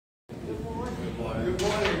morning. Good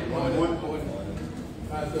morning. Good morning.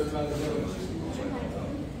 How's everybody doing?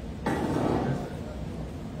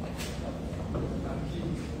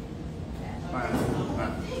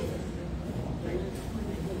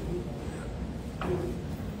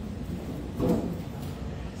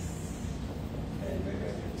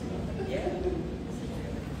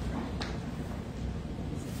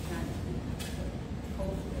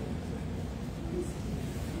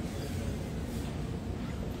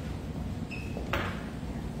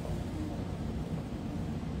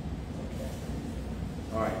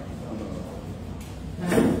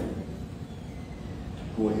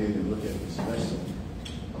 Go ahead and look at this lesson.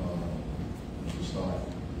 We'll start.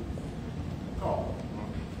 Carl,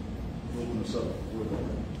 open us up.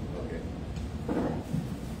 Okay.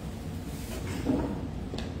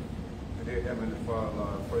 Dear Heavenly Father,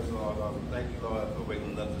 Lord, first of all, Lord, we thank you, Lord, for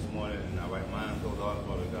waking us up this morning in our right minds, oh Lord,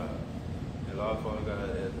 Father God. And Lord, Father God,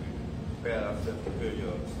 as we prepare ourselves to hear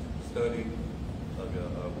your study of your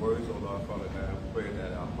words, oh Lord, Father God, we pray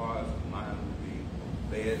that our hearts and minds will be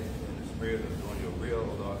led in the spirit of doing your will,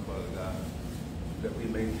 oh Lord, Father God, that we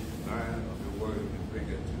may learn of your word and bring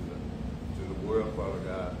it to the world, Father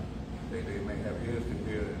God, that they may have ears to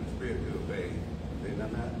hear and the spirit to obey. They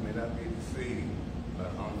may not be deceived by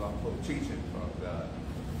unlawful teaching, Father God.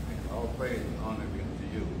 And all praise and honor be unto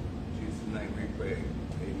you. In Jesus' name we pray.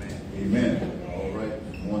 Amen. Amen. All right.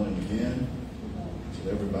 Good morning again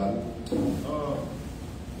to everybody.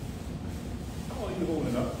 How are you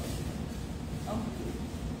holding up?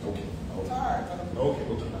 Okay. All right. Okay.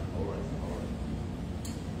 All right.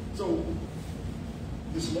 So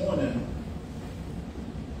this morning,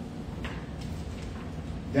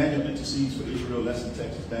 Daniel intercedes for Israel. Lesson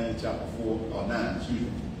text is Daniel chapter 9,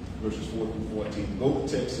 verses 4 through 14. The golden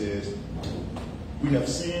text says, "We have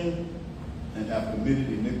sinned and have committed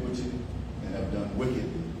iniquity and have done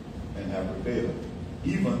wickedly and have rebelled,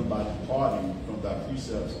 even by departing from thy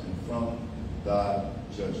precepts and from thy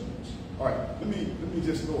judgments." All right, let me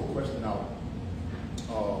just throw a question out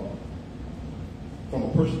from a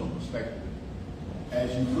personal perspective.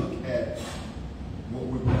 As you look at what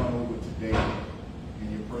we're going over today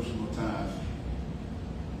in your personal time,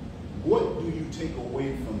 what do you take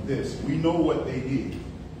away from this? We know what they did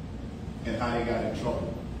and how they got in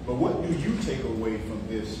trouble. But what do you take away from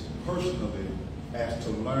this personally as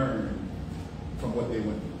to learn from what they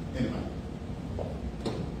went through? Anybody?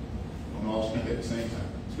 I'm all speak at the same time.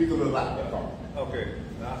 Speak a little louder, Carl. Okay.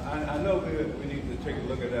 I know we need to take a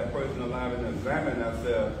look at that personal life and examine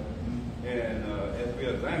ourselves. And as we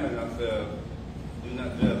examine ourselves, do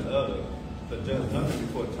not judge others, but judge others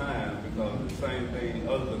before time, because the same thing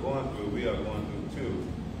others are going through, we are going through too.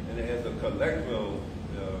 And as a collective,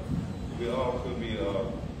 we all could be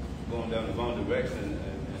going down the wrong direction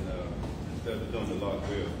and instead of doing the Lord's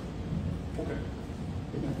will. Okay.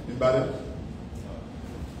 Anybody else?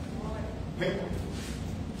 Paper.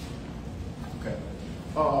 Okay.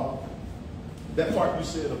 That part you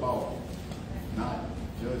said about not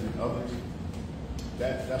judging others,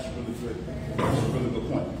 that's really good. That's a really good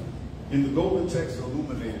point. In the Golden Text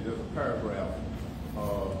Illuminated, there's a paragraph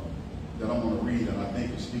that I'm going to read, and I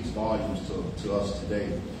think it speaks volumes to us today.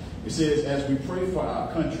 It says, "As we pray for our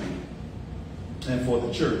country and for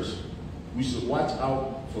the church, we should watch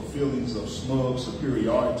out for feelings of smug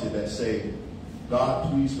superiority that say,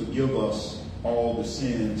 'God, please forgive us all the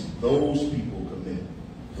sins those people commit.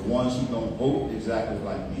 The ones who don't vote exactly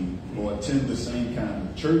like me or attend the same kind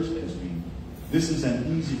of church as me.' This is an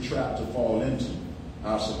easy trap to fall into.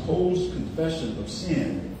 Our supposed confession of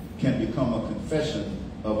sin can become a confession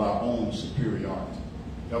of our own superiority."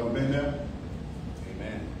 Ever been there?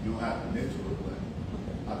 Amen. You don't have to admit to it,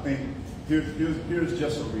 but I think here's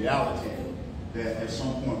just a reality that at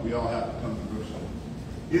some point we all have to come to grips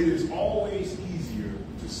with. It is always easier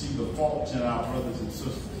to see the faults in our brothers and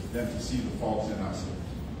sisters than to see the faults in ourselves.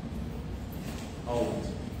 Always.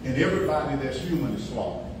 And everybody that's human is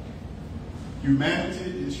flawed.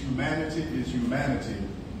 Humanity is humanity is humanity,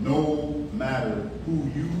 no matter who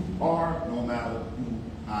you are, no matter who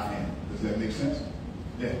I am. Does that make sense?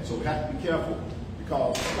 Yeah, so we have to be careful,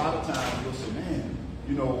 because a lot of times you'll say, man,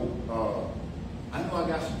 I know I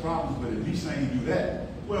got some problems, but at least I ain't do that.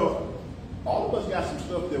 Well, all of us got some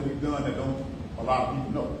stuff that we've done that don't a lot of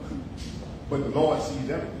people know. But the Lord sees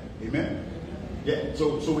everything. Amen? Yeah,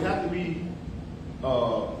 so we have to be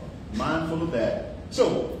mindful of that.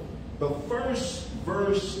 So, the first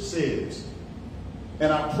verse says,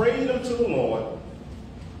 "And I prayed unto the Lord,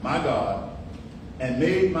 my God, and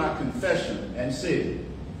made my confession, and said,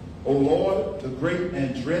 O Lord, the great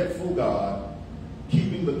and dreadful God,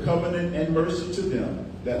 keeping the covenant and mercy to them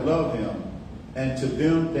that love him, and to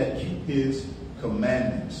them that keep his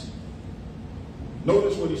commandments.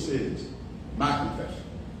 Notice what he says, my confession.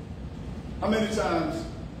 How many times,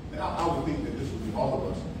 and I would think that this would be all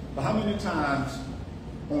of us, but how many times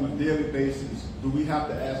on a daily basis do we have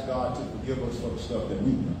to ask God to forgive us for the stuff that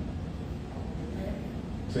we've done?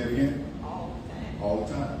 Say it again. All the time. All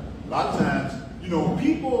the time. A lot of times, you know,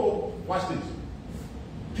 people, watch this.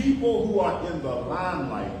 People who are in the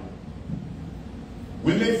limelight,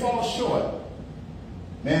 when they fall short,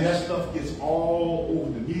 man, that stuff gets all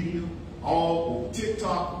over the media, all over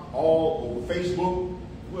TikTok, all over Facebook.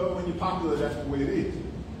 Well, when you're popular, that's the way it is.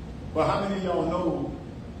 But how many of y'all know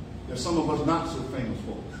that some of us not so famous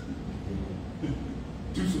folks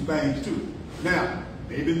do some things too? Now,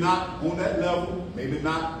 maybe not on that level, maybe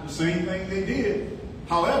not the same thing they did.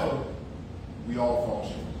 However, we all fall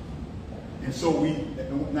short. And so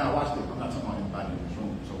now watch this. I'm not talking about anybody in this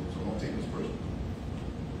room, so don't take this personal.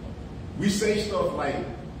 We say stuff like,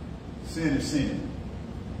 sin is sin.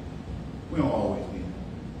 We don't always mean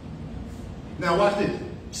that. Now watch this.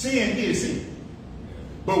 Sin is sin.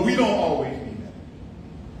 But we don't always mean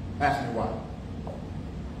that. Ask me why.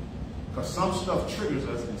 Because some stuff triggers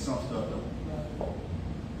us and some stuff don't.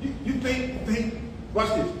 You think, watch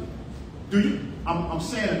this. Do you, I'm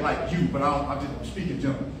saying it like you, but I'm speaking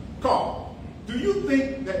generally. Carl, do you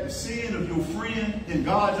think that the sin of your friend in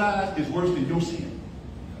God's eyes is worse than your sin?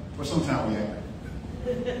 But sometimes we act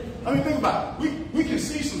like that. I mean, think about it. We can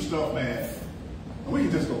see some stuff, man, and we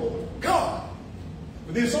can just go, oh, God.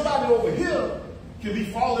 But then somebody over here can be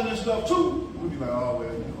falling and stuff too. We'll be like, oh,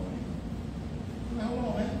 well, you know. Hold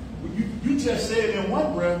on, man. You just said in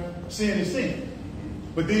one breath, sin is sin.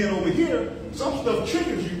 But then over here, some stuff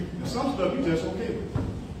triggers you, and some stuff you just okay with.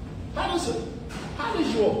 How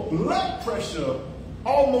does your blood pressure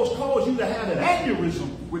almost cause you to have an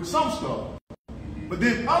aneurysm with some stuff? But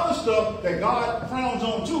then other stuff that God frowns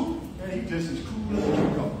on too, man, he just as cool as a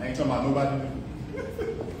cucumber. I ain't talking about nobody.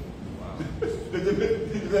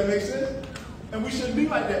 Does that make sense? And we shouldn't be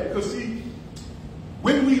like that, because see,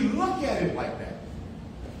 when we look at it like that,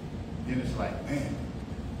 then it's like, man,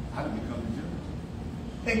 how did we come to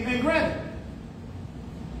judge? And granted,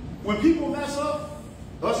 when people mess up,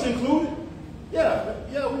 us included, yeah,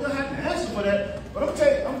 we're gonna have to answer for that. But I'm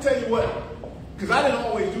gonna tell you what, because I didn't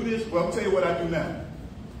always do this, but I'm gonna tell you what I do now.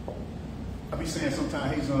 I be saying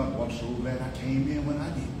sometimes, hey son, well, I'm so glad I came in when I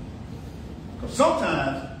did. Because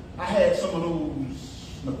sometimes I had some of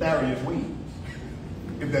those nefarious ways,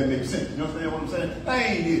 if that makes sense. You understand what I'm saying? I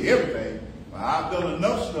ain't did everything, but I've done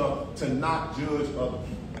enough stuff to not judge other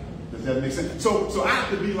people. Does that make sense? So I have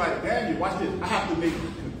to be like, Daniel, watch this. I have to make a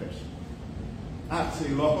confession. I have to say,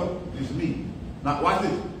 Lord, it's me. Now, watch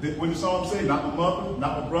this. When the song says, not my mother,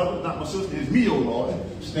 not my brother, not my sister, it's me, oh Lord,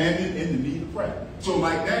 standing in the need of prayer. So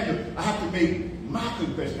like Daniel, I have to make my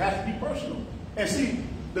confession. It has to be personal. And see,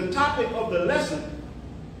 the topic of the lesson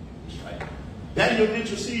is right. Daniel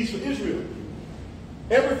intercedes for Israel.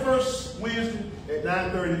 Every first Wednesday at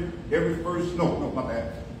 9:30, every first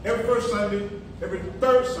Sunday, every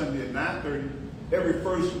third Sunday at 9:30, every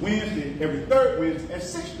first Wednesday, every third Wednesday at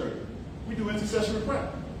 6:30. We do intercessory prayer.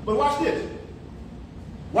 But watch this.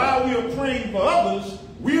 While we are praying for others,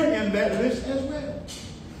 we are in that list as well.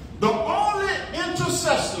 The only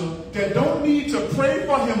intercessor that don't need to pray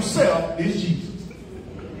for himself is Jesus.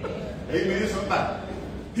 Amen. Somebody.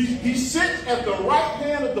 He sits at the right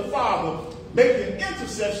hand of the Father, making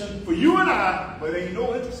intercession for you and I, but ain't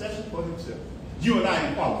no intercession for himself. You and I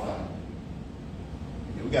ain't qualified.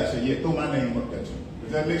 We got to say, yeah, throw my name up there too.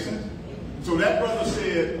 Does that make sense? So that brother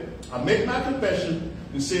said, I make my confession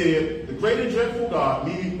and said, the great and dreadful God,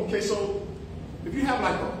 meaning, okay, so if you have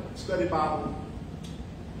like a study Bible,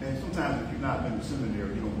 and sometimes if you're not in the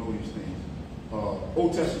seminary, you don't know these things.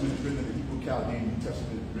 Old Testament is written in the Hebrew Chaldean, New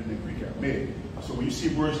Testament is written in Greek Aramaic. So when you see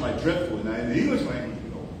words like dreadful, now in the English language, you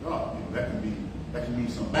know, God, you know, that can mean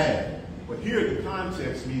something bad. But here the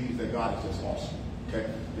context means that God is just awesome. Okay?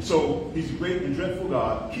 And so he's a great and dreadful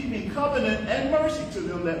God, keeping covenant and mercy to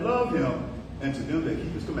them that love him and to them that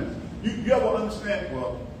keep his commandments. You ever understand?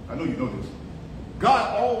 Well, I know you know this.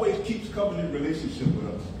 God always keeps covenant relationship with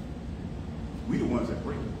us. We the ones that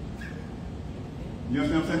break it. You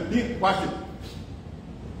understand what I'm saying? Watch it.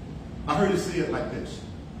 I heard it said like this.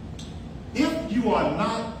 If you are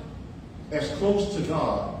not as close to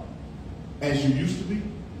God as you used to be,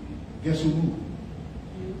 guess who moved?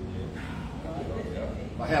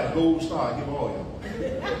 If I had a gold star, I'd give all y'all.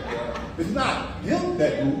 It's not him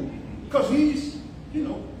that moved, because he's, you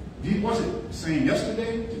know, he wasn't the same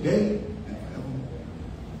yesterday, today, and forevermore.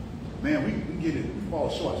 Man, we get it, we fall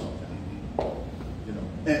short sometimes. You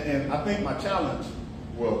know, and I think my challenge,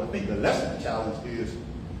 well, I think the lesson challenge is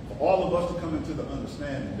for all of us to come into the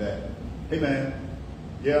understanding that, hey man,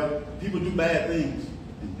 yeah, people do bad things.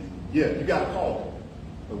 And yeah, you got to call it.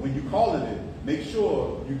 But when you call it, make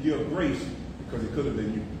sure you give grace because it could have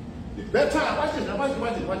been you. At that time, watch this, now watch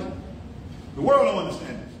this. The world don't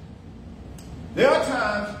understand this. There are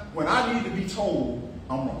times when I need to be told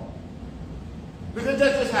I'm wrong. Because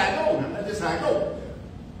that's just how it goes. That's just how it goes.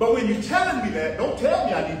 But when you're telling me that, don't tell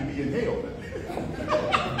me I need to be in hell.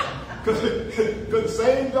 Because the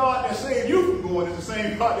same God that saved you from going is the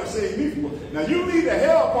same God that saved me from going. Now you leave the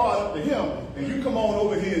hell part up to him, and you come on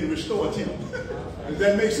over here and restore him. Does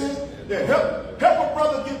that make sense? Yeah, help a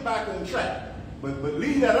brother get back on track. But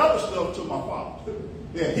leave that other stuff to my Father.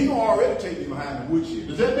 Yeah, he gonna already take me behind the woodshed.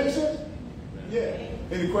 Does that make sense? Yeah.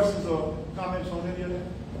 Any questions or comments on any of that?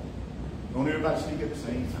 Don't everybody speak at the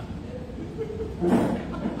same time.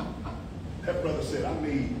 That brother said, I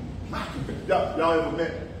mean, y'all ever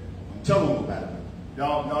met? Tell them about it.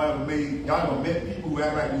 Y'all ever met people who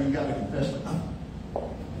act like they ain't got to confess for nothing?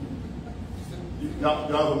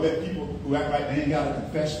 Y'all ever met people who act like they ain't got to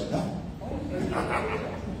confess for nothing?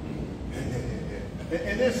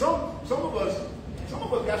 And then some of us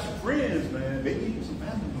got some friends, man. They need some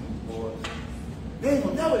family members, boys. They ain't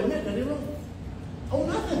gonna never admit that they wrong. Oh,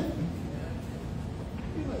 nothing.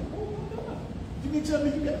 He's like, oh my God. You mean tell me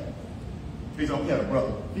you got it? He had a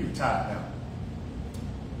brother. He retired now.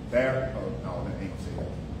 Barry, no, that ain't gonna say that.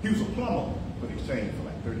 He was a plumber for the exchange for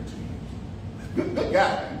like 32 years. Good guy,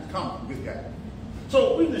 man. He's common, good guy.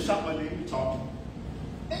 So we just shot my day, we talked.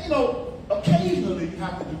 And you know, occasionally you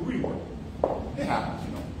have to do rework. It happens,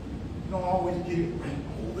 you know. You don't always get it right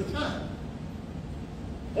all the time.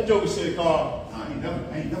 That joker said, Carl, I ain't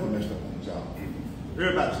never messed up on the job.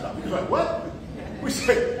 Everybody stopped. He was like, what? We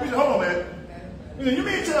said, hold on, man. You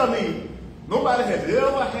mean to tell me nobody has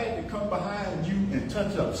ever had to come behind you and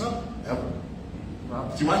touch up something? Ever.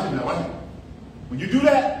 See, watch it now, watch it. When you do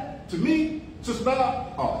that to me, Sister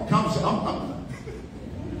Bob, the conversation, I'm done.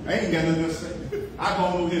 I ain't got nothing to say. I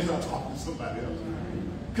go over here and start talking to somebody else.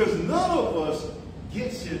 Because none of us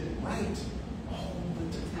gets it right all the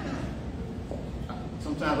time.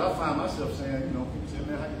 Sometimes I find myself saying, you know, people say,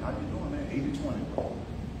 man, how you doing, man? 80-20.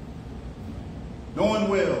 Knowing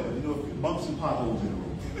well, but you know, bumps and potholes in the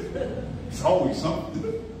road. It's always something.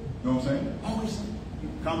 You know what I'm saying? Always something.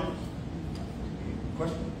 Comments?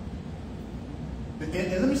 Question? And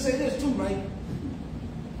let me say this too, right?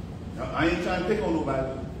 Now, I ain't trying to pick on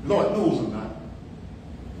nobody. Lord knows I'm not.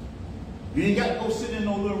 You ain't got to go sit in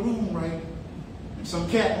no little room, right? And some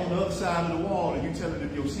cat on the other side of the wall and you telling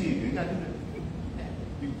them your sin. You ain't got to do that.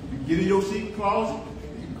 You get in your secret closet,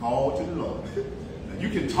 you can call to the Lord. Now, you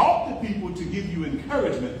can talk to people to give you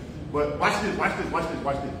encouragement, but watch this.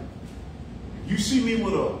 You see me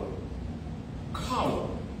with a collar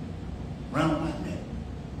around my neck.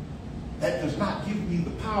 That does not give me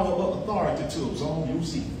the power or authority to absolve your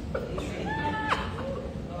sin.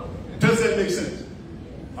 Does that make sense?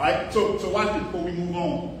 All right, so watch this before we move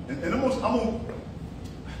on. And I'm gonna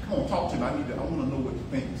talk to you. I want to know what you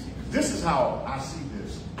think. This is how I see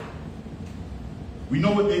this. We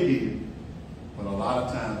know what they did, but a lot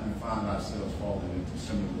of times we find ourselves falling into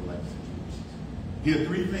similar like situations. Here are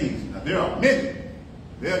three things. Now there are many.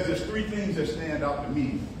 There are just three things that stand out to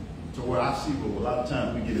me to where I see where a lot of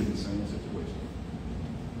times we get in the same situation.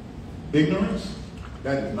 Ignorance,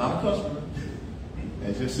 that is not a customer.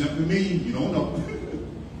 That just simply means you don't know.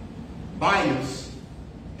 Bias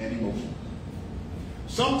and emotion.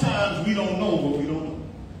 Sometimes we don't know what we don't know.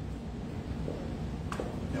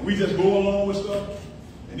 And we just go along with stuff,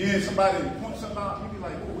 and then somebody points something out, you be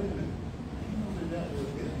like, oh, wait a minute. You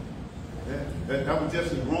know that was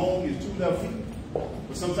just as wrong as 2 left feet.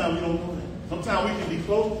 But sometimes we don't know that. Sometimes we can be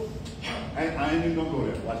close. I ain't even gonna go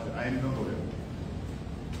there. Watch that. I ain't even gonna go there.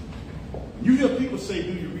 When you hear people say,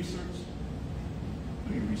 do your research,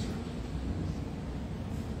 do your research.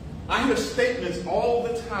 I hear statements all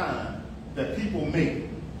the time that people make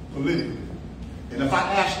politically. And if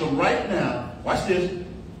I ask them right now, watch this.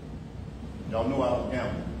 Y'all know I was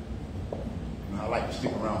gambling. And I like to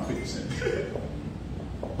stick around 50 cents.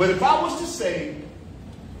 But if I was to say,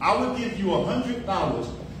 I would give you $100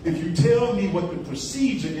 if you tell me what the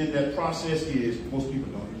procedure in that process is, most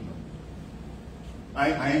people don't even know.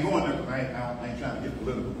 I ain't going there. I ain't trying to get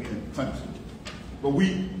political. We in country. But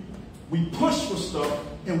we push for stuff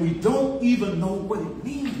and we don't even know what it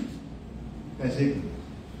means. That's ignorance.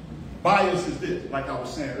 Bias is this, like I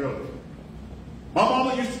was saying earlier. My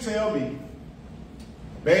mama used to tell me,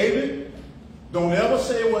 baby, don't ever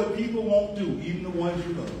say what people won't do, even the ones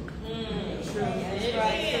you love. That's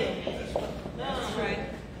right. That's right.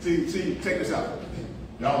 See, check this out.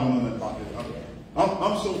 Y'all don't know nothing about this. Okay.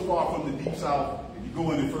 I'm so far from the deep south, if you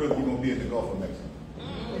go any further, you're going to be in the Gulf of Mexico.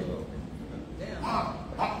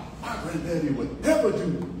 My granddaddy would never do. You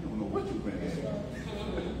don't know what your granddaddy did.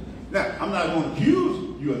 Now, I'm not going to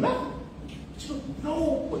accuse you of nothing. But you don't know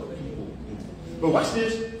what people do. But watch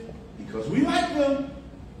this. Because we like them.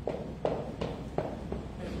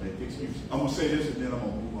 Make excuses. I'm going to say this and then I'm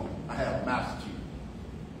going to move on. I had a master chief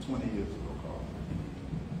 20 years ago, Carl.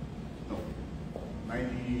 No, 90.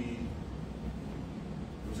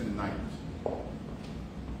 It was in the 90s.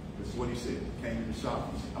 This is what he said. He came to the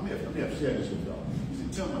shop. He said, I'm going to share this with y'all. He said,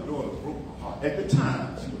 tell my daughter broke my heart. At the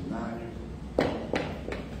time, she was 9 years old.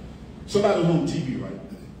 Somebody was on TV, right?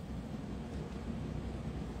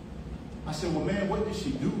 I said, well, man, what did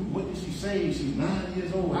she do? What did she say? She's 9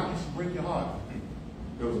 years old. How can she break your heart?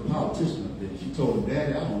 There was a politician up there. She told him,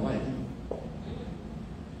 Daddy, I don't like him.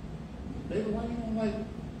 Baby, why you don't like him?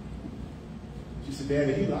 She said,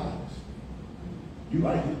 Daddy, he lies. You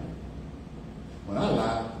like him. When I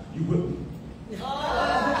lie, you whip me.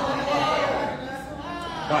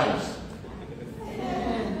 Bias.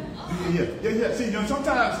 Yeah. See, you know,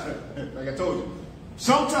 sometimes, like I told you,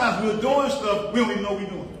 sometimes we're doing stuff we don't even know we're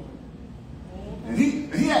doing. And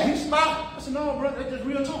he smiled. I said, no, brother, that's just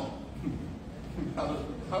real talk.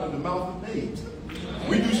 Out of the mouth of babes.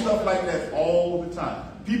 We do stuff like that all the time.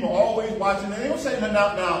 People always watching, and they don't say nothing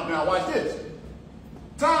now, watch this.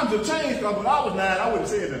 Times have changed, because when I was 9, I wouldn't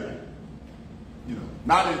say anything. You know,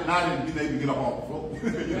 not being able to get up off the floor.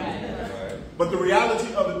 You know? Right. But the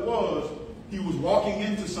reality of it was, he was walking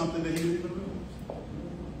into something that he didn't even realize.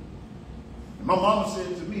 And my mama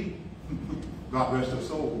said to me, God rest her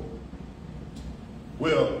soul,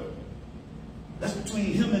 well, that's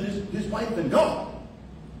between him and his wife and God.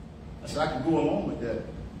 I said, I can go along with that.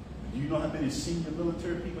 Do you know how many senior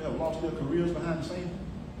military people have lost their careers behind the scenes?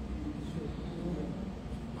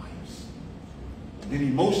 Bias. And then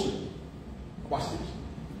emotionally, watch this.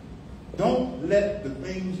 Don't let the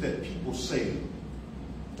things that people say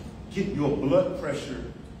get your blood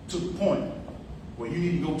pressure to the point where you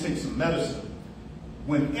need to go take some medicine,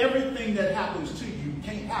 when everything that happens to you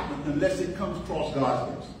can't happen unless it comes across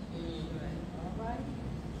God's desk.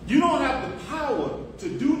 You don't have the power to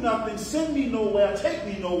do nothing, send me nowhere, take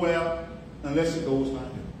me nowhere, unless it goes like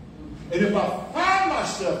that. And if I find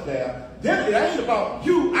myself there, then it ain't about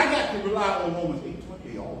you. I got to rely on Romans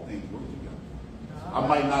 8:28. All things work together. I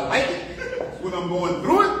might not like it when I'm going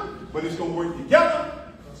through it, but it's going to work together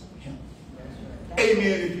because of him.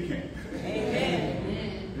 Amen if you can.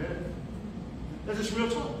 Amen. Yeah. That's just real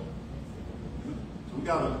talk. So we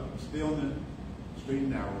got to stay on the straight and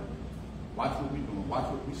narrow. Watch what we're doing. Watch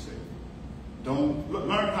what we say. Don't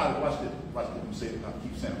learn how to watch this. Watch this. I'm saying, I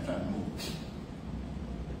keep saying I'm trying to move.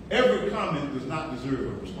 Every comment does not deserve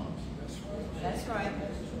a response. That's right.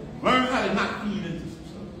 Learn how to not feed into some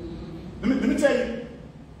stuff. Let me tell you,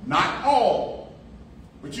 not all.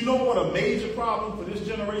 But you know what a major problem for this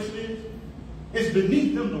generation is? It's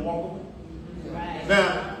beneath them to walk away. Right.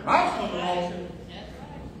 Now, I was coming along.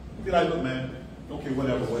 Be like, look, man, okay,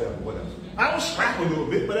 whatever. I was scrap a little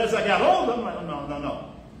bit, but as I got older, I'm like, no.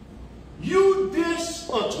 You diss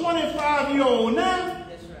a 25-year-old now?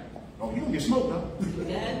 That's right. Oh, you don't get smoked, huh?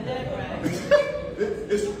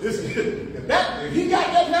 That's right. If he got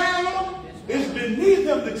that down on him, it's beneath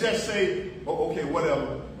him to just say, oh, okay,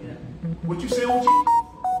 whatever. Yeah. What you say, OG?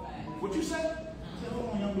 What you say? I said,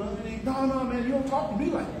 hold on, young blood. No, man, you don't talk to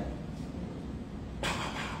me like that.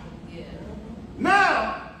 Yeah.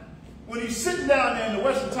 Now, when he's sitting down there in the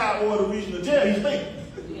Western Tide Order Regional Jail, he's thinking.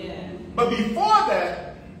 Yeah. But before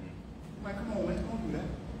that, I'm like, come on, man, don't do that.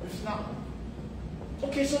 It's not.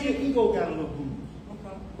 Okay, so your ego got a little bruise. No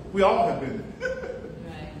problem. We all have been there.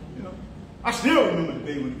 Right. You know, I still remember the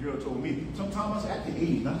day when the girl told me, sometimes I said, at the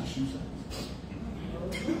age, not the shoe size.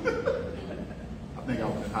 I think I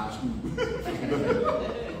was in high school.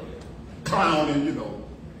 Clowning, you know.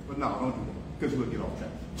 But no, don't do that, because we'll get off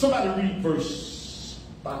track. Somebody read verse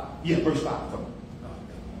 5. Yeah, verse 5. Come on.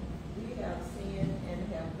 We have sinned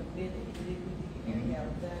and have committed iniquity and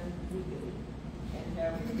have done wickedly and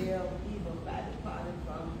have dealt evil by departing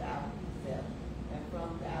from thy precepts and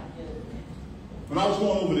from thy judgment. When I was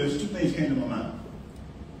going over this, two things came to my mind.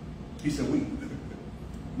 He said, we.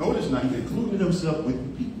 Notice now, he included himself with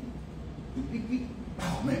the people.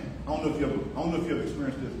 Oh man, I don't know if you ever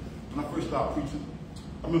experienced this. When I first started preaching,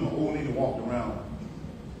 I remember an old lady walked around.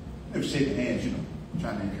 They were shaking hands, you know,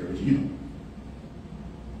 trying to encourage you. You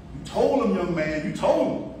told him, young man, you told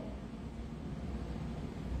him.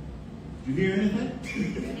 Did you hear anything?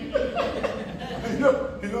 you know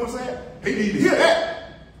what I'm saying? They need to hear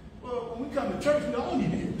that. Well, when we come to church, we all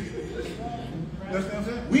need to hear it. You understand what I'm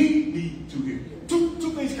saying? We need to hear it.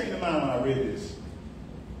 came to mind when I read this.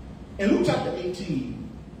 In Luke chapter 18,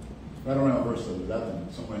 right around verse 11, I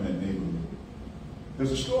think somewhere in that neighborhood,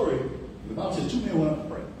 there's a story. The Bible says 2 men went up to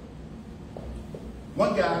pray.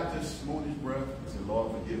 One guy just smote his breath and said,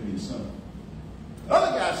 Lord, forgive me, son. The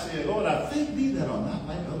other guy said, Lord, I thank thee that are not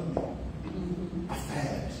like other men. I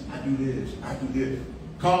fast, I do this, I do this.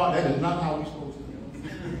 God, that is not how we're supposed to do.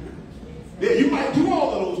 Yeah, you might do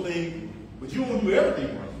all of those things, but you don't do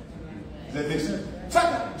everything right. Does that make sense?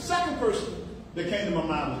 Second person that came to my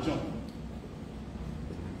mind was Jonah.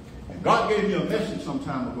 And God gave me a message some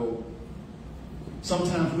time ago.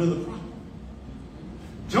 Sometimes we're the problem.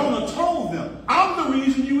 Jonah told them, I'm the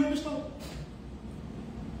reason you in the storm.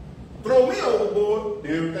 Throw me overboard,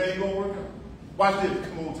 everything gonna work out. Watch this.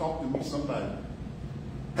 Come on, talk to me, somebody.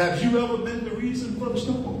 Have you ever been the reason for the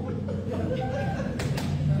storm?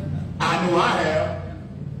 I know I have.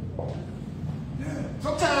 Yeah.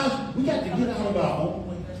 Sometimes we got to get out of our own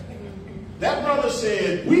way. That brother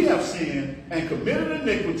said, we have sinned and committed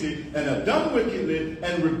iniquity and have done wickedly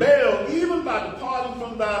and rebelled even by departing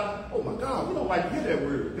from thy. Oh my God, we don't like to hear that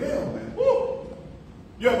word, rebel, man. Woo!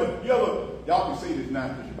 You ever, y'all can say this now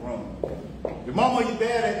because you're grown. Your mama or your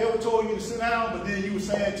dad had ever told you to sit down, but then you were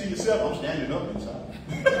saying to yourself, I'm standing up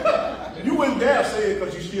inside. You wouldn't dare say it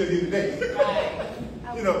because you're still here today.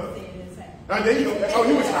 Right. You know. There you go. Oh,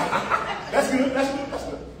 you was. That's good. That's good. That's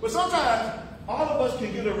good. But sometimes all of us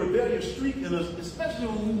can get a rebellious streak in us, especially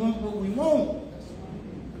when we want what we want.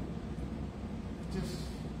 Just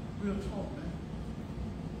real talk, man.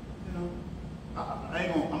 You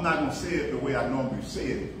know, I'm not gonna say it the way I normally say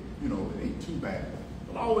it. You know, it ain't too bad.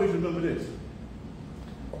 But always remember this.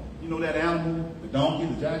 You know that animal, the donkey,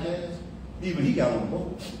 the jackass? Even he got on the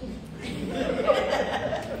boat.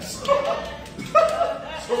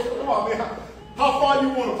 So come on, man. How far you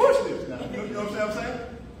want to push this now? You know what I'm saying?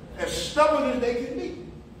 As stubborn as they can be.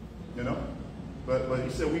 You know? But he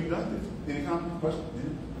said, we've done this. Any comment? Question?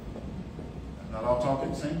 Yeah. Not all talking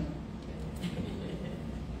the same.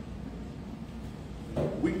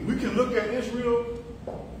 We can look at Israel.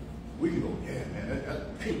 We can go, yeah, man, that's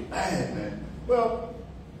bad, man. Well,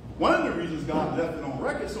 one of the reasons God left it on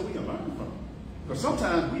record so we can learn from it. Because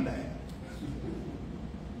sometimes we bad.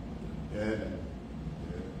 Yeah.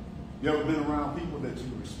 You ever been around people that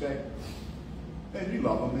you respect and you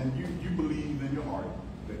love them and you believe in your heart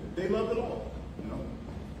that they love the Lord, you know?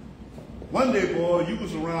 One day, boy, you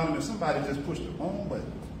was around them and somebody just pushed the wrong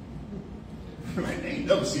button. They ain't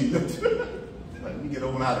never seen nothing. Let me get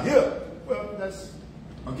over out of here. Well, that's,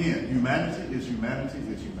 again, humanity is humanity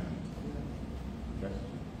is humanity. Okay?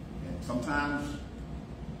 And sometimes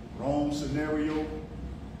wrong scenario,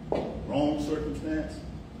 wrong circumstance.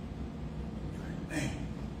 Man,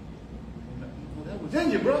 well, that was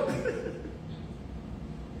in you, bro.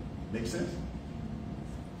 Make sense?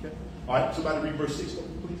 Okay. All right, somebody read verse 6,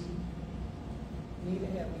 please. Neither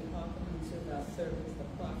have we hearkened unto thy servants the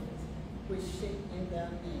prophets, which spake in their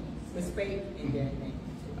name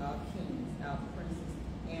to our kings, our princes,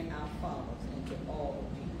 and our fathers, and to all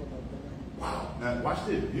the people of the land. Wow. Now watch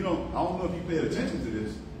this. You know, I don't know if you paid attention to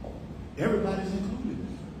this. Everybody's included.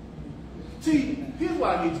 See, here's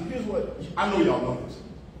what I know y'all know this.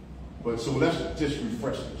 But so let's just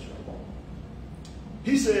refresh this. Right?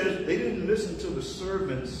 He says they didn't listen to the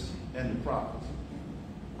servants and the prophets.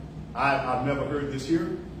 I've never heard this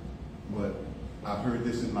here, but I've heard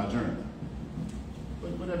this in my journey.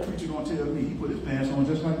 But what that preacher gonna tell me? He put his pants on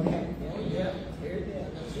just like me.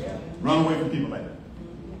 Yeah. Run away from people like that.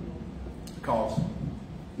 Because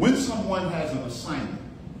when someone has an assignment,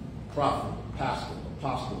 prophet, pastor,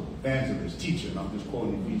 apostle, evangelist, teacher, and I'm just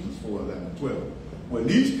quoting Ephesians 4:11-12. When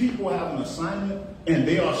these people have an assignment and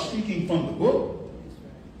they are speaking from the book,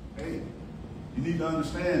 hey, you need to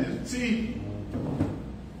understand this. See,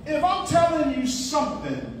 if I'm telling you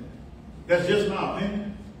something that's just my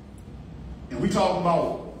opinion, and we talking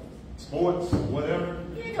about sports or whatever,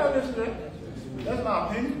 you ain't got to listen to that. That's my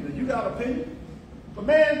opinion, and you got an opinion. But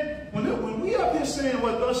man, when we up here saying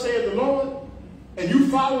what thus saith the Lord, and you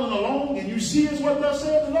following along, and you see it's what thus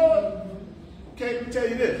saith the Lord, okay, let me tell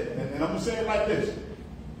you this, and I'm going to say it like this.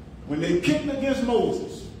 When they kicked against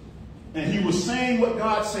Moses, and he was saying what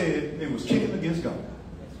God said, they was kicking against God.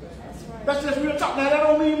 That's just real talk. Now, that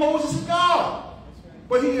don't mean Moses is God.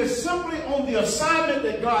 But he is simply on the assignment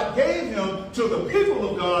that God gave him to the people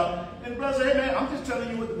of God. And brother, hey man, I'm just telling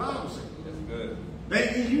you what the Bible says. That's good.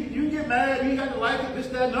 Man, you get mad, you got to like it, this,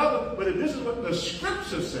 that, and the other. But if this is what the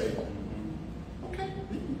scriptures say, okay.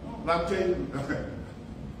 I'll tell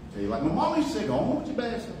you like my mama used to say, go on with your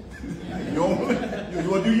bad stuff. You want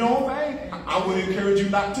to do your own thing? I would encourage you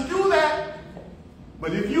not to do that.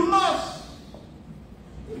 But if you must,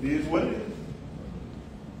 It is what it is.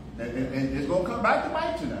 And it's going to come back to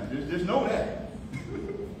bite you now. Just know that.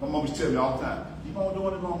 My mom used to tell me all the time, keep on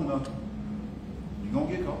doing it long enough, you're going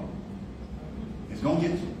to get caught. It's going to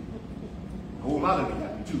get you. A whole lot of it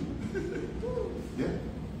happen too. Yeah.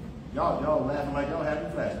 Y'all laughing like y'all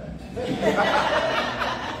having flashbacks.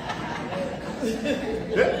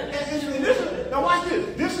 Now watch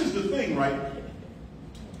this. This is the thing, right?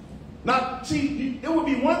 Now, see, it would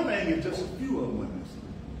be one thing if just a few of them went missing.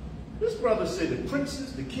 This brother said the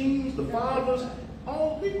princes, the kings, the fathers,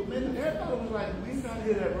 all people, man, everybody was like, we ain't got to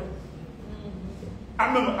hear that, bro. I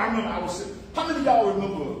remember I was sitting, how many of y'all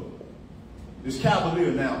remember, it's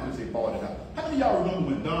Cavalier now because they bought it out. How many of y'all remember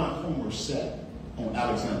when Don Homer sat on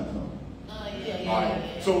Alexander Comer? Oh, yeah. All right.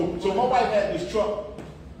 So my wife had this truck.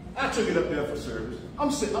 I took it up there for service.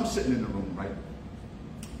 I'm sitting in the room, right?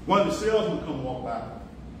 One of the salesmen come walk by.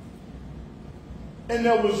 And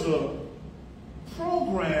there was a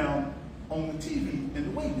program on the TV in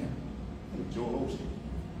the waiting area. Joel Osteen.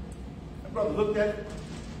 My brother looked at it.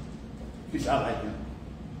 He said, I like him.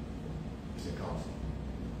 He said, cause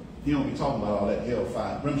he don't be talking about all that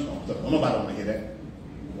hellfire and brimstone stuff. Well, nobody want to hear that.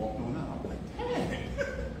 He walked on out. I'm like, dang.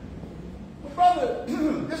 Well, brother,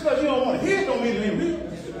 just because you don't want to hear it don't mean it ain't real.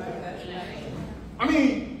 I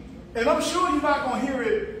mean, and I'm sure you're not going to hear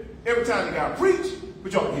it every time the guy preach,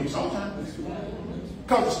 but y'all can hear it sometimes.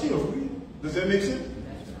 Because it's still real. Does that make sense?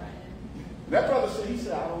 That brother said, he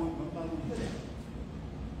said, I don't hear that.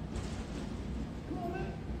 Come on,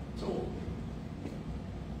 man. So,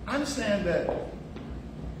 I understand that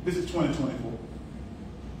this is 2024.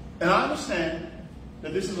 And I understand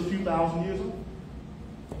that this is a few thousand years old.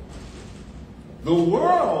 The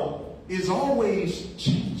world is always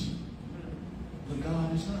changing. But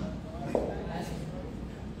God is not.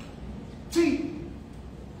 See,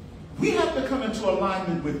 we have to come into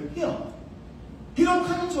alignment with Him. He don't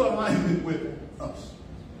come into alignment with us.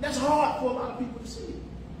 That's hard for a lot of people to see.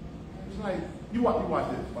 It's like, you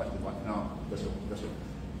watch this. Now, let's go.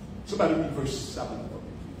 Somebody read verse 7.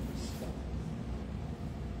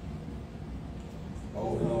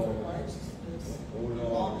 Oh Lord, righteousness. Oh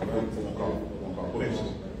Lord, righteousness.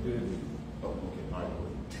 Oh, okay. All right.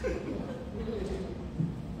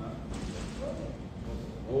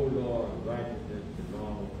 O Lord, righteousness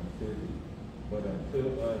belongs unto thee, but unto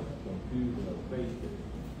us confusion of faces,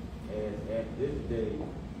 as at this day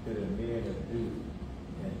to the men of Judah,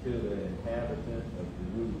 and to the inhabitants of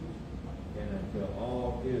Jerusalem, and unto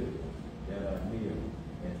all Israel that are near,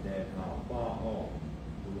 and that are far off,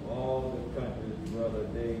 to all the countries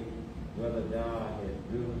whether thou hast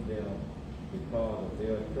driven them because of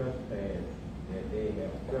their trespass, that they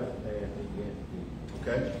have trespassed against thee.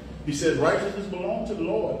 Okay? He said righteousness belongs to the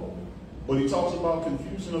Lord. But he talks about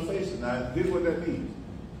confusion of faces. Now, here's what that means.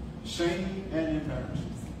 Shame and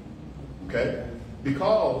embarrassment. Okay?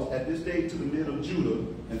 Because at this day to the men of Judah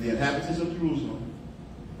and the inhabitants of Jerusalem,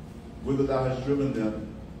 whither thou hast driven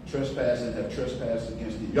them, trespass and have trespassed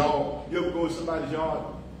against thee. Y'all, you ever go in somebody's yard?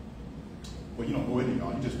 Well, you don't go in the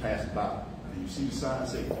yard. You just pass it by. And you see the sign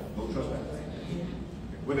say, no trespass.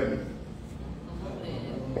 What that mean?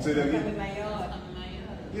 Say that again.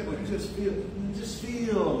 Yeah, but you just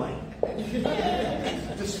feel like I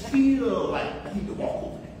need to walk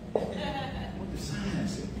over there. What the sign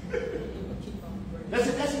said. That's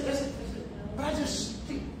it. But I just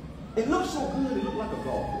feel, it looks so good, it looks like a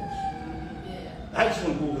golf course. I just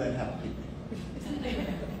want to go over there and have a picnic.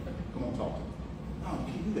 Come on, talk to me. No,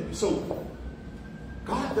 you can't do that. So,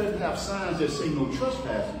 God doesn't have signs that say no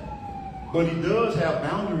trespassing, but He does have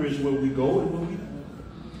boundaries where we go and where we don't.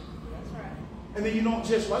 And then you don't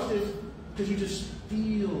just watch this because you just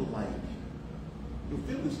feel like your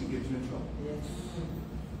feelings can get you in trouble. Yes.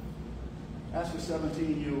 Ask a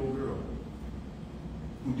 17-year-old girl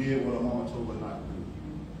who did what her mama told her not to do.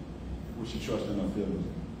 Would she trust in her feelings?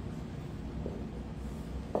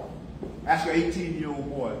 Ask an 18-year-old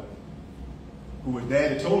boy who his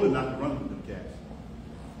daddy told her not to run with them cats.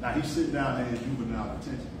 Now he's sitting down there in juvenile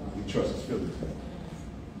detention. He trusts his feelings.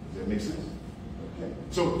 Does that make sense? Okay.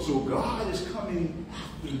 So God is coming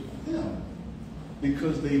after them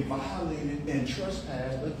because they violated and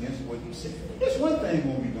trespassed against what He said. It's one thing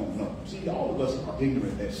when we don't know. See, all of us are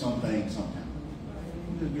ignorant at some things sometimes.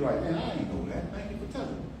 You just be like, man, I didn't know that. Thank you for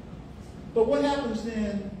telling me. But what happens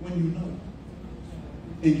then when you know?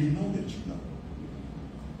 And you know that you know.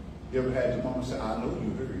 You ever had your mama say, I know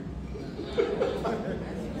you heard.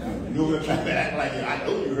 You know, trying to act like, I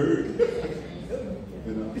know you heard.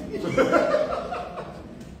 You know?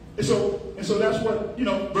 And so that's what,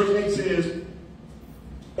 verse 8 says,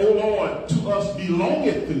 O Lord, to us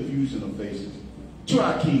belongeth confusion of faces, to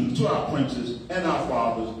our kings, to our princes, and our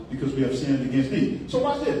fathers, because we have sinned against thee. So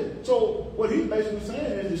watch this. So what he's basically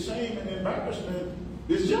saying is the shame and embarrassment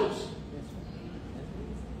is just.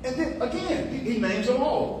 And then again, he names them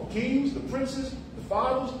all: the kings, the princes, the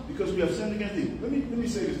fathers, because we have sinned against thee. Let me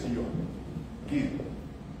say this to you again.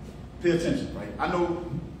 Pay attention, right? I know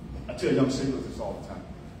I tell young sailors this all the time.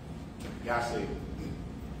 Guys say,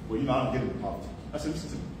 well, you know, I don't get into politics. I said, listen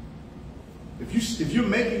to me. If you're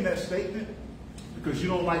making that statement because you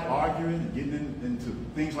don't like arguing and getting into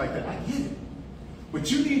things like that, I get it.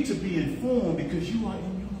 But you need to be informed because you are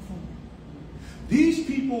in uniform. These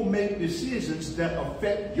people make decisions that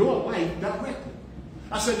affect your life directly.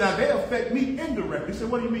 I said, now they affect me indirectly. He said,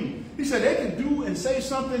 what do you mean? He said, they can do and say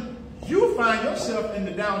something. You'll find yourself in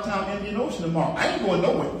the downtown Indian Ocean tomorrow. I ain't going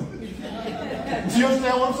nowhere. Do you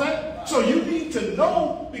understand what I'm saying? So you need to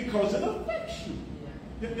know because it affects you.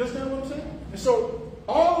 You understand what I'm saying? And so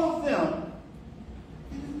all of them,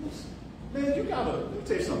 man, you gotta, let me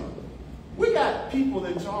tell you something. We got people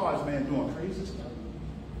in charge, man, doing crazy stuff.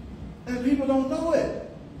 And people don't know it.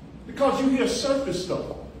 Because you hear surface stuff.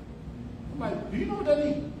 I'm like, do you know what that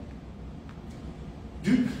means?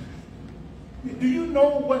 Do you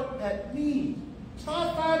know what that means?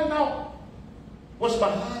 Start finding out what's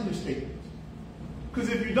behind the statement. Because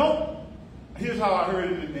if you don't, here's how I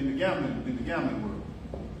heard it in the gambling world.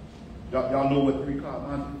 Y'all know what 3 card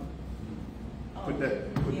money? Put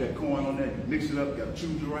that coin on there, you mix it up, you gotta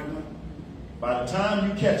choose the right one. By the time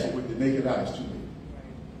you catch it with the naked eye, it's too late.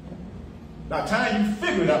 By the time you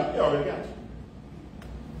figure it out, you already got you.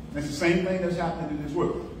 It's the same thing that's happening in this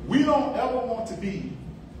world. We don't ever want to be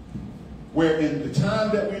where in the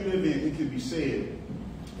time that we live in, it can be said,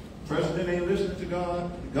 the president ain't listening to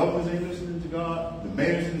God, the governors ain't listening to God, the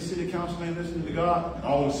mayors and the city council ain't listening to God, and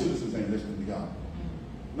all the citizens ain't listening to God.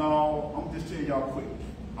 No, I'm just telling y'all quick.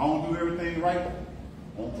 I don't do everything right.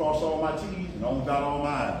 I don't cross all my T's and I don't dot all my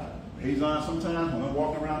I's. Hazon, sometimes when I'm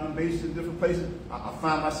walking around them bases in different places, I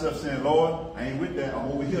find myself saying, Lord, I ain't with that.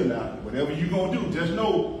 I'm over here now. Whatever you're going to do, just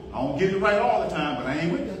know I don't get it right all the time, but I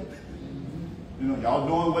ain't with that. You know, y'all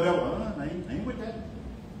doing whatever. I ain't with that.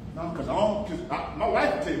 No, because my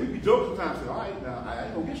wife will tell you, we be joking sometimes, say, all right, now, I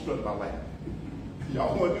ain't going to get struck by lightning.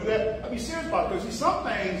 Y'all want to do that? I be serious about it, because see, some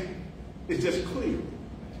things, it's just clear.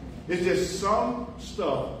 It's just some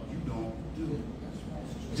stuff you don't do.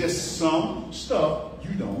 Just some stuff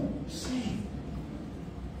you don't say.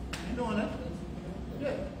 You doing that?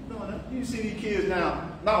 Yeah, you doing that. You see these kids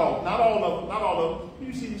now, not all of them.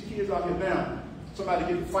 You see these kids out here now, somebody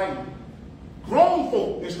getting fighting. Grown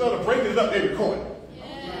folk, instead of breaking it up, they record it. Yeah.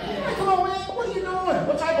 Hey, come on, man, what are you doing?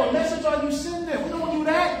 What type of message are you sending? We don't do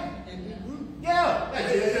that. Yeah.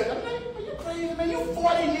 Are you crazy, man? You're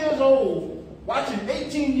 40 years old. Watching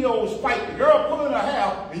 18-year-olds fight, the girl pulling her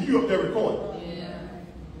hair, and you up there recording. Yeah.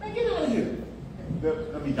 Man, get out of here.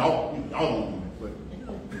 I mean, y'all don't do it,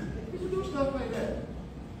 but people do stuff like that.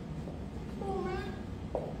 Come on, man.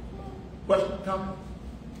 Question, comment?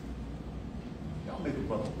 Y'all make a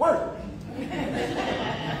brother work.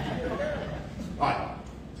 All right,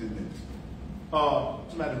 10 minutes.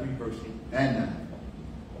 Somebody read verse 8 and 9.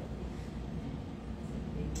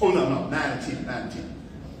 Oh, no, 9 and 10, 9 and 10.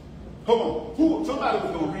 Hold on. Somebody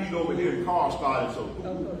was going to read over here and Carl started, so.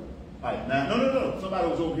 All right, now, no. Somebody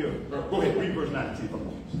was over here. Go ahead, read verse 9 and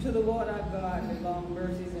 10. To the Lord our God belong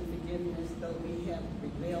mercies and forgiveness, though we have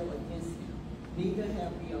rebelled against him. Neither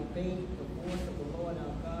have we obeyed the voice of the Lord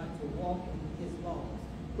our God to walk in his laws,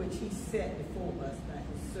 which he set before us by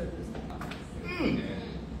his servants the prophets.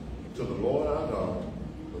 To the Lord our God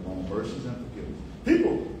belong mercies and forgiveness.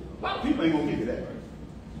 A lot of people ain't going to give you that, right?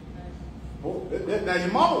 Oh, now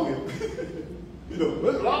your mama will. You know,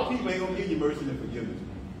 a lot of people ain't going to give you mercy and forgiveness.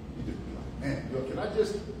 You just be like, man,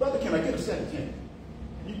 brother, can I get a second chance?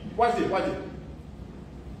 Watch this.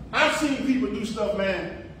 I've seen people do stuff,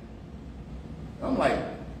 man. I'm like,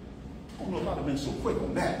 I don't know if I'd have been so quick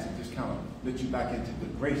on that to just kind of let you back into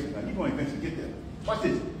good graces. Now, you're going to eventually get there. Watch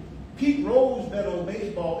this. Pete Rose bet on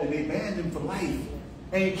baseball and they banned him for life.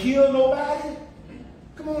 Ain't killed nobody.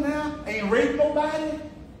 Come on now. Ain't raped nobody.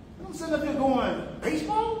 I'm sitting up here going,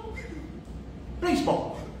 baseball?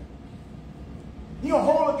 Baseball. You gonna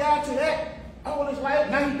hold a guy to that all his life?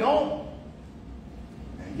 Now he gone.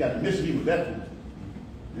 Man, you got to miss me with that one.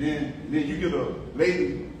 And then you get a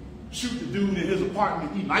lady shoot the dude in his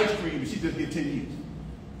apartment eating ice cream and she just get 10 years.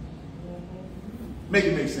 Make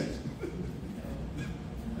it make sense.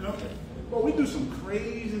 You know? Well, we do some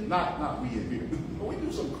crazy, not we in here, but we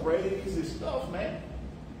do some crazy stuff, man.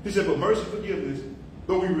 He said, but mercy, forgiveness,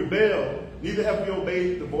 though we rebel, neither have we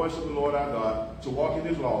obeyed the voice of the Lord our God to walk in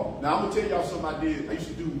his law. Now, I'm going to tell y'all something I did. I used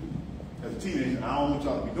to do as a teenager, I don't want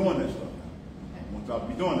y'all to be doing that stuff. I don't want y'all to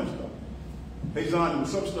be doing that stuff. Hey, John, there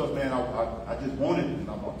was some stuff, man, I just wanted when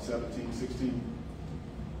I was about 17, 16.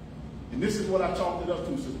 And this is what I chalked it up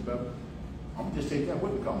to, Sister Beverly. I'm going to just take that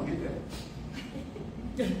with me. I'm going to get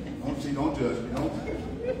that. Don't judge me. Don't judge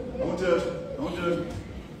me. Don't judge me.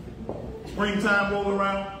 Springtime roll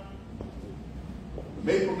around.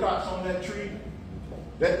 The mapricots on that tree.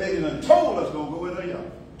 That lady done told us don't go in her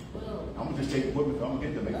yard. I'm going to just take it with me. I'm going to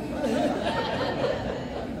get the mapricots.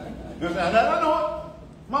 I know it.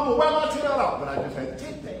 Mama, why not take that out? But I just had to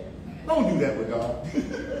take that. Don't do that with God.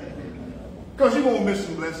 Because you're going to miss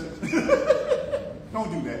some blessings.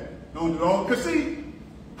 Don't do that. Don't. Because see,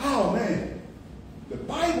 oh man, the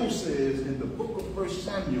Bible says in the book of 1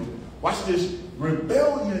 Samuel, watch this,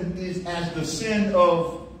 rebellion is as the sin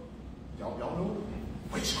of, y'all know,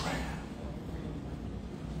 witchcraft.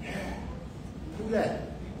 Yeah. Do that.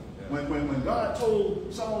 When God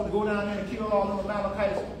told someone to go down there and kill all them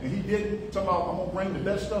Amalekites, and he didn't, talking about, I'm going to bring the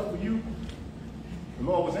best stuff for you, the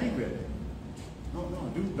Lord was angry at that.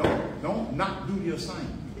 Don't not do the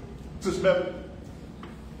assignment. Sister Beverly?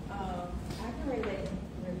 I can relate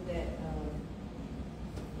with that,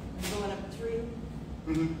 going up a tree.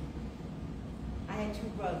 Mm-hmm. I had two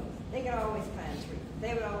brothers. They could always climb trees.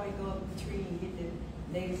 They would always go up the tree and get the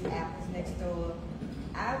neighbor's apples next door.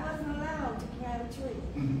 I wasn't allowed to climb a tree.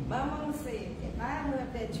 Mm-hmm. My mama said, if I went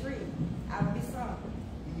up that tree, I would be sorry.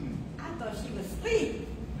 Mm-hmm. I thought she was asleep.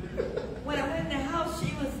 When I went in the house,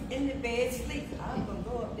 she was in the bed asleep. I was going to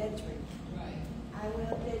go up that tree. Right. I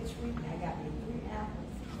went up that tree. I got me 3 apples.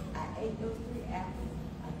 I ate those 3 apples.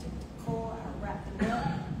 I took the core, I wrapped them up,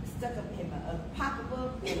 stuck them in my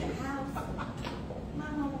pocketbook in the house. My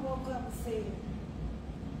mama woke up and said,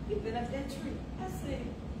 "You've been up that tree." I said,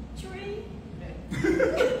 "Tree?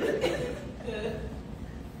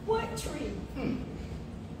 What tree?"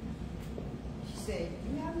 She said,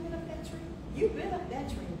 "You haven't been up that tree? You've been up that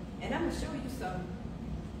tree. And I'm going to show you something."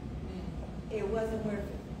 It wasn't worth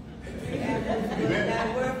it. The 3 apples was not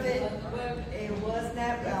worth it. It was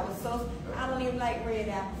not. I don't even like red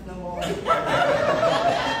apples no more.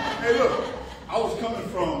 Hey, look, I was coming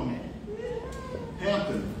from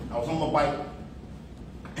Hampton. I was on my bike.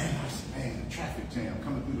 And I said, man, traffic jam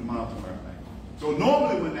coming through the mountain right now. So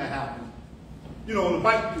normally when that happens, you know, on the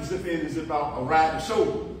bike, you can zip in and zip out, I ride the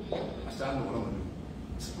shoulder. I said, I know what I'm going to do.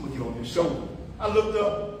 I'm going to get on this shoulder. I looked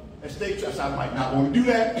up at State Trap. I said, I might not want to do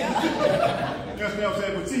that. You understand what I'm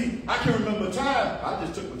saying? But see, I can remember a time, I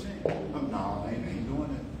just took my chance. No, I ain't doing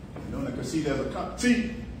that. I ain't doing that. Because see,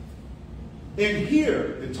 see, in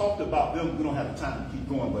here, it talked about them, we don't have the time to keep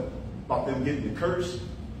going, but about them getting the curse.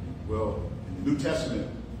 Well, in the New Testament,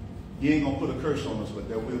 he ain't going to put a curse on us, but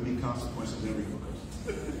there will be consequences and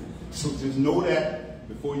repercussions. So just know that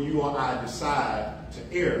before you or I decide to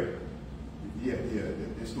err, yeah,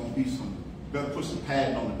 there's going to be some, better put some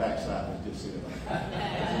padding on the backside, let's just say it like that.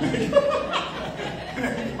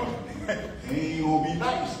 It ain't going to be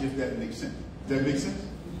nice if that makes sense. Does that make sense?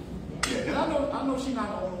 Yeah, and I know she's not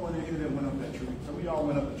the only one in here that went up that tree. Some of y'all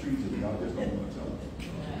went up the tree today, y'all just don't want to tell her.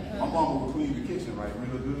 My mama would clean the kitchen, right,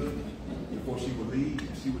 real good, before she would leave,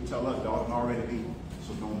 and she would tell us, y'all done already ate,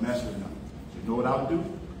 so don't mess with nothing. So you know what I would do?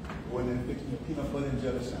 Go in there and fix me a peanut butter and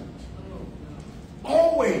jelly sandwich.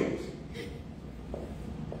 Always.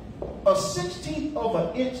 A 1/16 of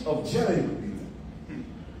an inch of jelly would be there.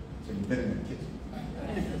 So you've been in the kitchen.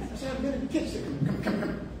 I said, I've been in the kitchen.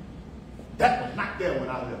 Come. That was not there when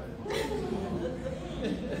I left.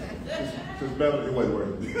 It's better. It wasn't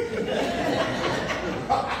worth it.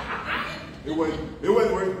 It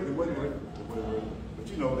wasn't worth it. But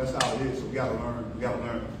you know, that's how it is. So we gotta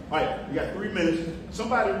learn. All right, we got 3 minutes.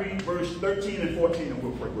 Somebody read verse 13 and 14 and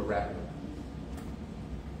we'll wrap it up.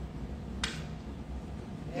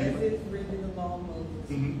 As it is written in the law of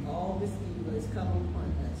Moses, all this evil is come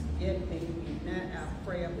upon us. Yet may we not our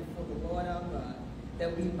prayer before the Lord our God,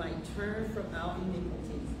 that we might turn from our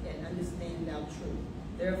iniquities and understand our truth.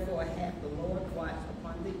 Therefore hath the Lord watched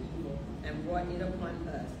upon the evil and brought it upon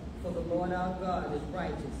us. For the Lord our God is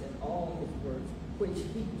righteous in all his works, which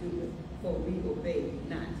he doeth, for we obey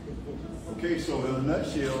not his voice. Okay, so in a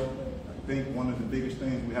nutshell, I think one of the biggest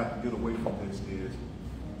things we have to get away from this is,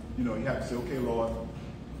 you know, you have to say, okay, Lord,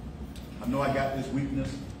 I know I got this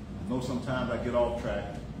weakness. I know sometimes I get off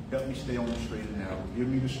track. Help me stay on the straight and narrow. Give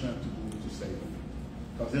me the strength to move to save me.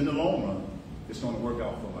 Because in the long run, it's going to work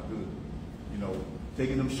out for my good. You know,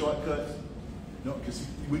 taking them shortcuts, you know, because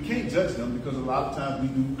we can't judge them because a lot of times we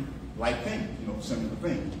do like things, you know, similar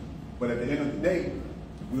things. But at the end of the day,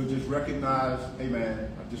 we'll just recognize, hey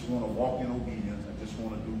man, I just want to walk in obedience. I just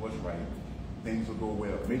want to do what's right. Things will go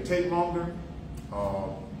well. It may take longer.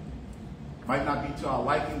 Might not be to our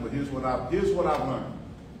liking, but here's what I've learned.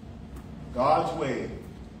 God's way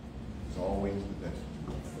is always the best.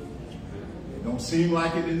 It don't seem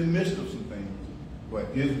like it in the midst of some things, but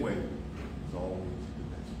his way is always the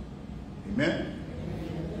best. Amen?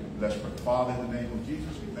 Let's pray. Father, in the name of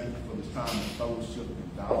Jesus, we thank you for this time of fellowship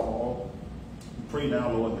and dialogue. We pray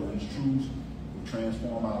now, Lord, that these truths will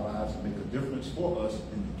transform our lives and make a difference for us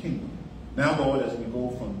in the kingdom. Now, Lord, as we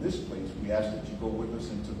go from this place, we ask that you go with us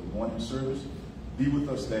into the morning service. Be with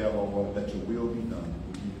us there, Lord, that your will be done.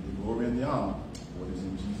 We give you the glory and the honor for what is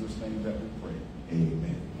in